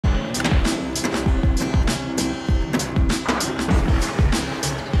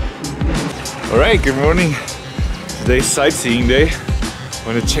Alright, good morning. Today's sightseeing day. I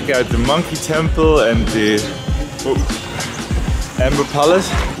want to check out the Monkey Temple and the Amber Palace.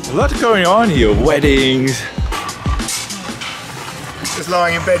 A lot going on here, weddings. Just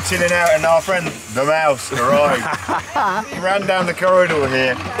lying in bed chilling out and our friend, the mouse, arrived. He ran down the corridor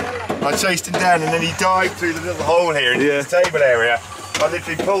here. I chased him down and then he dived through the little hole here into this table area. I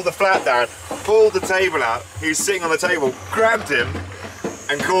literally pulled the flat down, pulled the table out, he was sitting on the table, grabbed him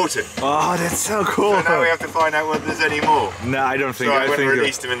and caught him. Oh, that's so cool. So now we have to find out whether there's any more. No, I don't think so I went and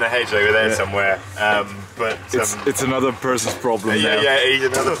released him in the hedge over there somewhere. But it's another person's problem now. Yeah, he's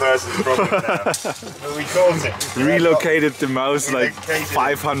another person's problem now. But we caught him. Relocated the mouse like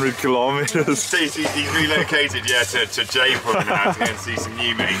 500 kilometers. He's relocated, to Jaipur now to go and see some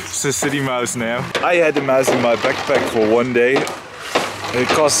new mates. It's a city mouse now. I had the mouse in my backpack for one day. It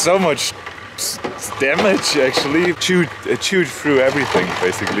caused so much damage actually. It chewed through everything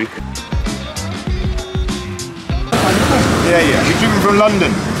basically. Yeah. We've driven from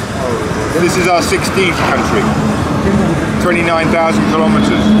London. This is our 16th country. 29,000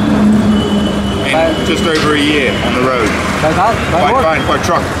 kilometers. In just over a year on the road. By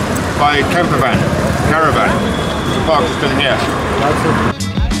truck, by camper van, caravan. The park has been here.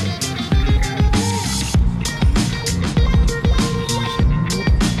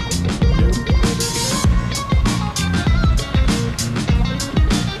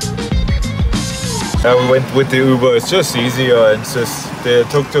 We went with the Uber, it's just easier and just the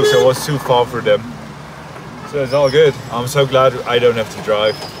tuk-tuks was too far for them. So it's all good. I'm so glad I don't have to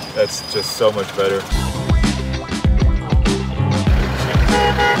drive. That's just so much better.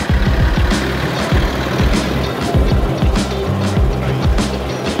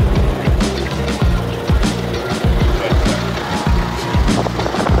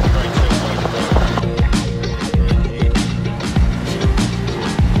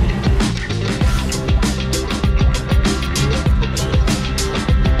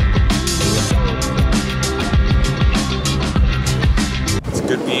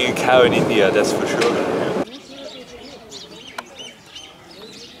 Cow in India, that's for sure.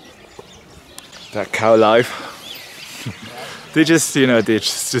 That cow life. They just, they're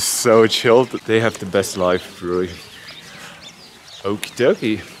just so chilled. They have the best life, really. Okie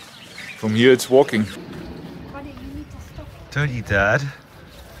dokie. From here it's walking. Don't eat that. Is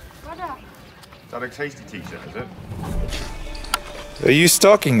that a tasty t-shirt, is it? Are you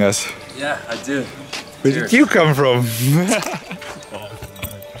stalking us? Yeah, I do. Where did you come from?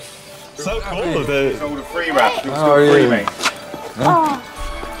 So cool. It's all the free wrap. You're still free, mate. Oh,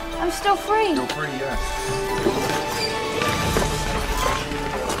 I'm still free. You're free, yeah.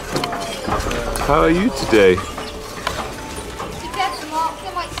 How are you today? Be careful, Marc.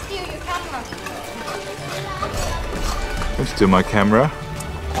 They might steal your camera. Don't steal my camera.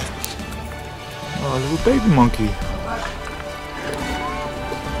 Oh, little baby monkey.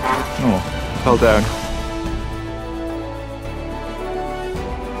 Oh, fell down.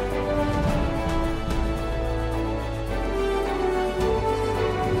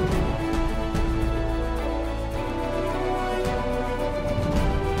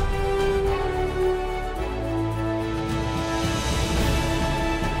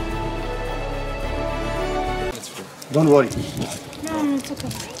 Don't worry. No, it's okay.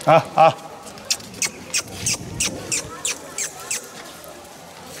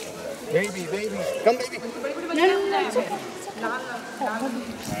 Baby. Come, baby. No, it's okay.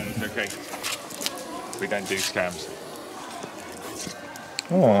 It's okay. We don't do scams.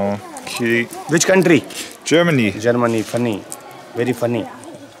 Oh, cute. Which country? Germany. Germany, funny. Very funny.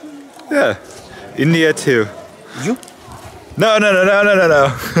 Yeah. India too. You? No. No,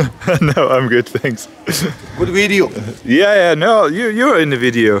 I'm good, thanks. Good video. Yeah, no, you're in the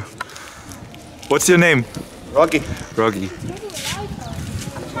video. What's your name? Rocky. Rocky.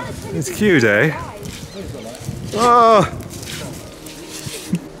 It's cute, eh? Oh.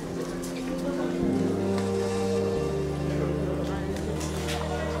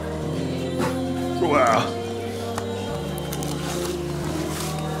 Wow.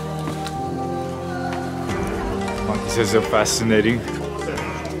 Monkeys are so fascinating.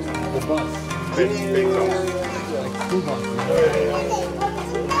 I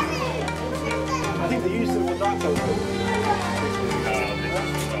think they used them for that.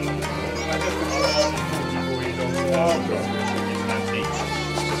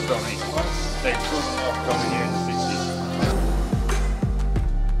 They put them off coming here in the 60s.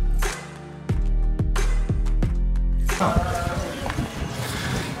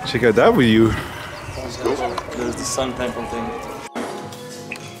 Check out that view. There's the sun temple thing.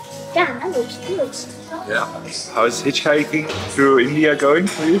 Damn, that looks good. Yeah. How's hitchhiking through India going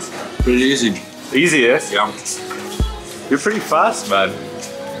for you? Pretty easy. Easy, yes? Yeah. You're pretty fast, man.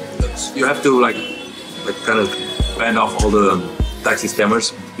 You have to like kind of band off all the taxi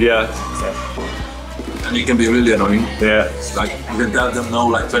scammers, Yeah. and it can be really annoying. Yeah. It's like you can tell them no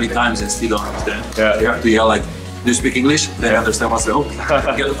like 20 times and still don't understand. Yeah. You have to yell like, "Do you speak English?" They understand what's no.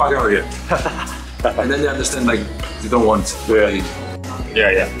 Get the fuck out of here. And then they understand like you don't want. Yeah.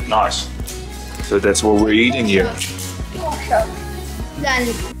 Yeah, nice. So that's what we're eating here.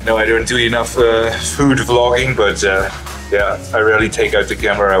 No, I don't do enough food vlogging, but yeah, I rarely take out the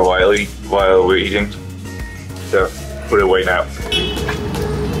camera while we're eating. So put it away now.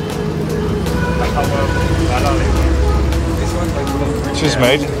 Cheers,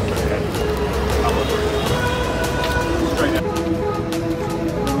 mate.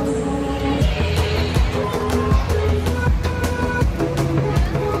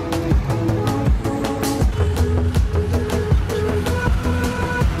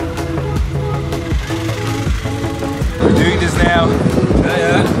 We're doing this now.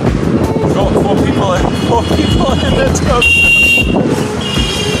 Yeah. Got four people in the tub.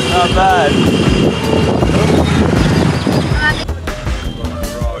 Not bad.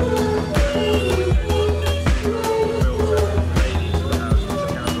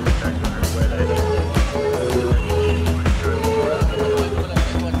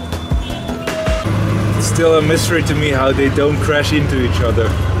 It's still a mystery to me how they don't crash into each other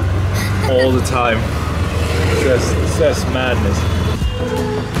all the time. It's just madness.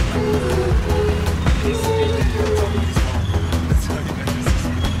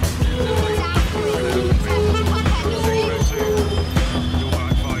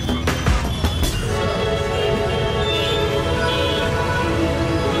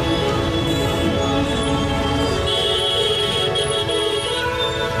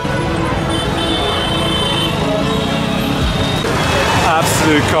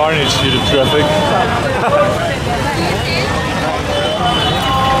 Absolute carnage through the traffic.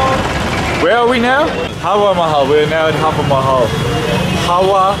 Where are we now? Hawa Mahal. We're now in Hawa Mahal.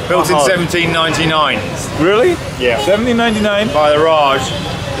 Hawa Built in Mahal. 1799 Really? Yeah. 1799? by the Raj.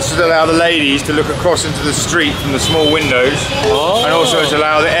 This would allow the ladies to look across into the street from the small windows, Oh. and also to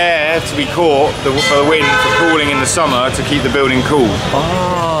allow the air to be caught for the wind for cooling in the summer to keep the building cool.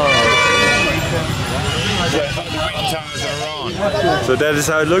 Oh. So that is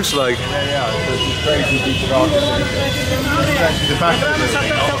how it looks like. The back of the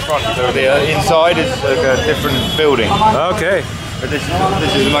building, not the front. So the inside is like a different building. Okay. But this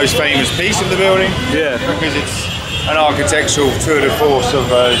is the most famous piece of the building. Yeah. Because it's an architectural tour de force of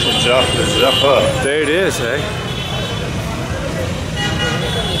Jaipur. There it is, eh?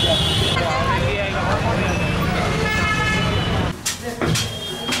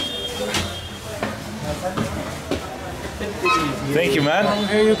 Thank you, man.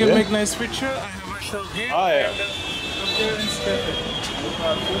 Here you can Yeah. make nice picture. I have myself here. Oh, yeah. Up there instead.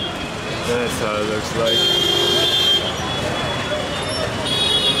 That's how it looks like.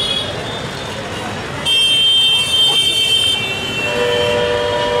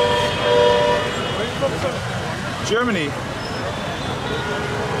 Germany.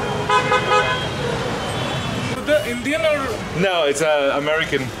 The Indian or No, it's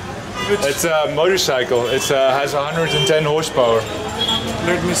American. It's a motorcycle. It has 110 horsepower.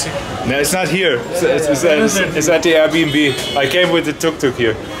 let me see. No, it's not here. It's at the Airbnb. I came with the tuk-tuk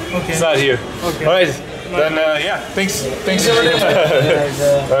here. Okay. It's not here. Okay. All right. Then yeah. Thanks. Okay.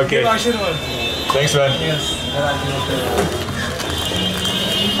 Ashirwad. Thanks, man. Yes.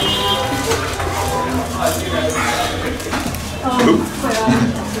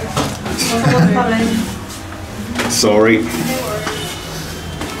 Sorry.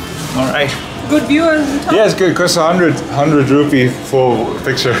 All right. Good view on the top. Yeah, it's good. Costs 100 rupee for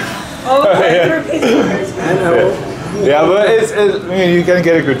picture. Oh, Yeah. Yeah, but I mean, you can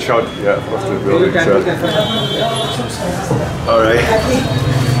get a good shot. Yeah, of the building. So. All right.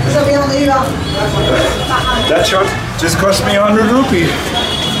 That shot just cost me 100 rupee.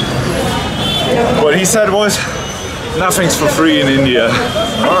 What he said was, nothing's for free in India.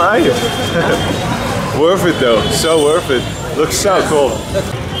 All right. Worth it though. So worth it. Looks so cool.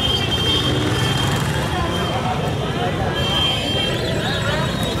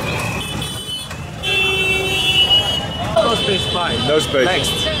 No space, fine. No space.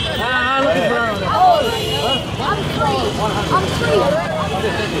 Next. I'm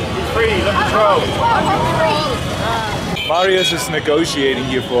Free, let me throw. Marius is negotiating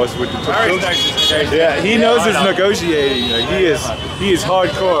here for us with the Marius tuk-tuk. knows it's negotiating. Yeah, he knows I it's know. negotiating. Like, he is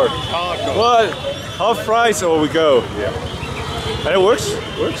hardcore. Hardcore. What? Half price or we go? And it works?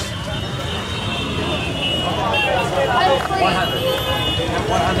 Works?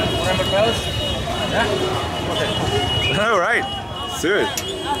 100 bells? Yeah? All right. Let's do it.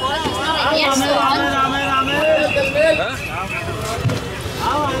 Yes,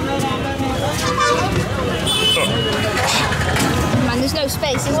 man, there's no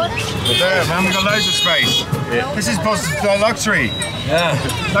space, is there? There, man, we've got loads of space. Yeah. This is luxury. Yeah.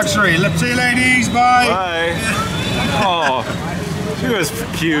 Luxury. See you, ladies. Bye. Bye. Oh, she was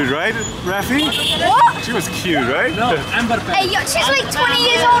cute, right, Rafi? What? She was cute, right? No, Hey, she's like 20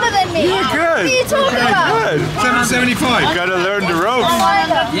 years older than me. You're good. What are you talking about? Good. 775. You gotta learn the ropes.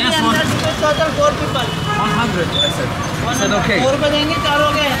 Yes, 4 people. 100, I said. He said okay.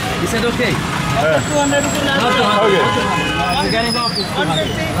 He said okay. 200 people. Not 200. Okay. You're getting off with 200.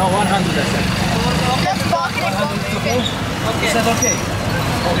 No, 100, I said. That's bargaining. He said okay.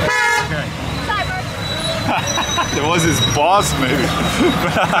 That was his boss, maybe.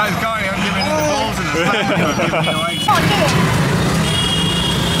 Nice guy, I'm giving him the balls in the face.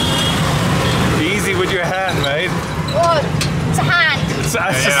 Easy with your hand, mate. What? It's a hand. It's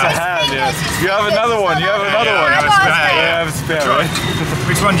just a hand, yeah. You have another one. You have another one. I have a spare. Yeah, I have a spare, right?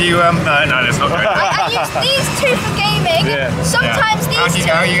 Which one do you, no, that's not good. I use these two for gaming. Yeah. Sometimes these two.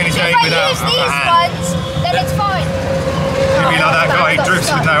 How are you going to If game I without use a these hand? ones, then it's fine. You'll be like that guy who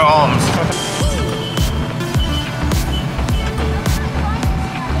drifts with no arms.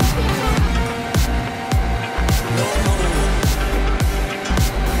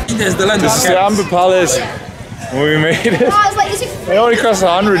 There's the land. This is the Amber Palace. We made it. I was like, is it free? It only cost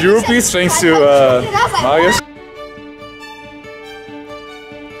 100 rupees thanks to Marius.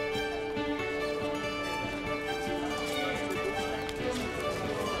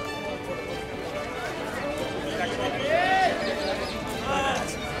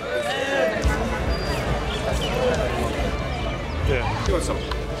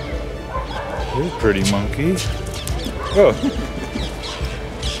 You're a pretty monkey. Oh.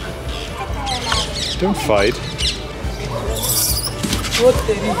 Don't fight.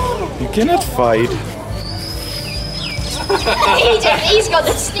 You cannot fight. He's got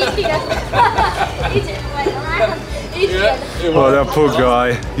the sneaker. He didn't wait around. He didn't. Oh, that poor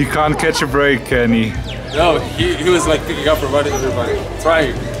guy. You can't catch a break, can he? No, he was like picking up everybody.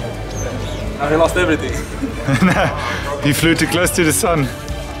 Trying. Now he lost everything. He flew too close to the sun.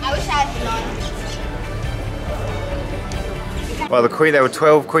 I wish I had none. Well, there were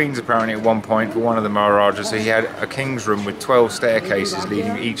 12 queens apparently at one point for one of the Maharajas, so he had a king's room with 12 staircases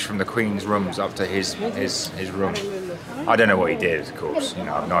leading each from the queen's rooms up to his room. I don't know what he did, of course, you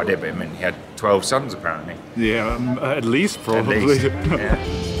know, I have no idea, but I mean, he had 12 sons apparently. Yeah, at least At probably. least, yeah.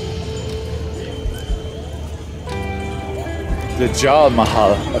 The Jal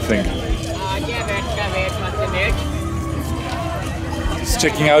Mahal, I think. Just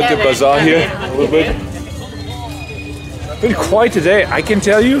checking out the bazaar here a little bit. Been quite a day, I can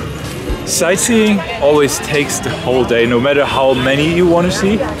tell you. Sightseeing always takes the whole day, no matter how many you want to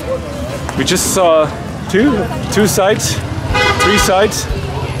see. We just saw two sites, 3 sites,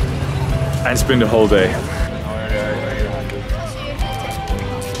 and it's been the whole day.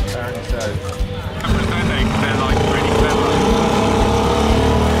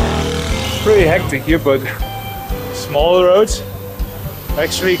 Pretty hectic here, but smaller roads,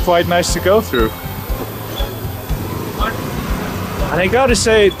 actually quite nice to go through. And I gotta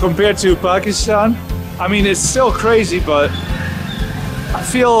say, compared to Pakistan, I mean, it's still crazy, but I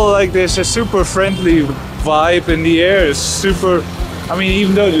feel like there's a super friendly vibe in the air. It's super, I mean,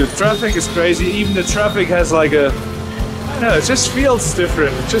 even though the traffic is crazy, even the traffic has like a, I don't know, it just feels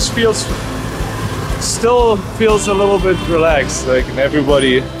different. It just feels, still feels a little bit relaxed. Like, and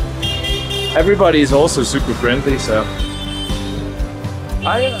everybody is also super friendly, so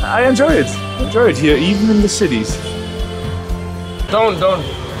I enjoy it. Enjoy it here, even in the cities. Don't.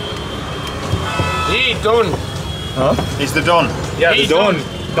 Huh? He's the Don. Yeah, the Don.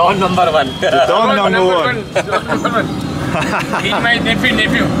 Don number 1. The Don number one. He's my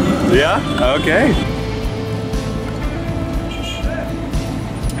nephew. Yeah? Okay.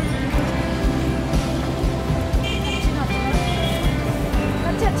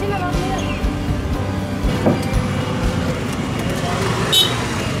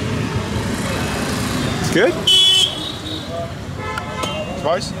 It's good?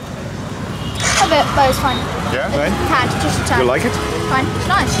 Twice? A bit, but it's fine. Yeah? Right? Had just a turn. You like it? Fine. It's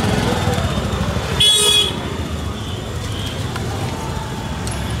nice.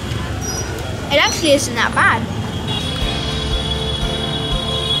 It actually isn't that bad.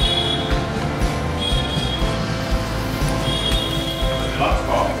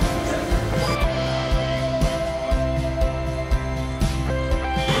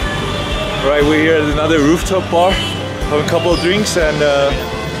 Right, we're here at another rooftop bar, having a couple of drinks, and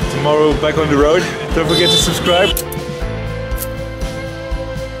tomorrow back on the road. Don't forget to subscribe.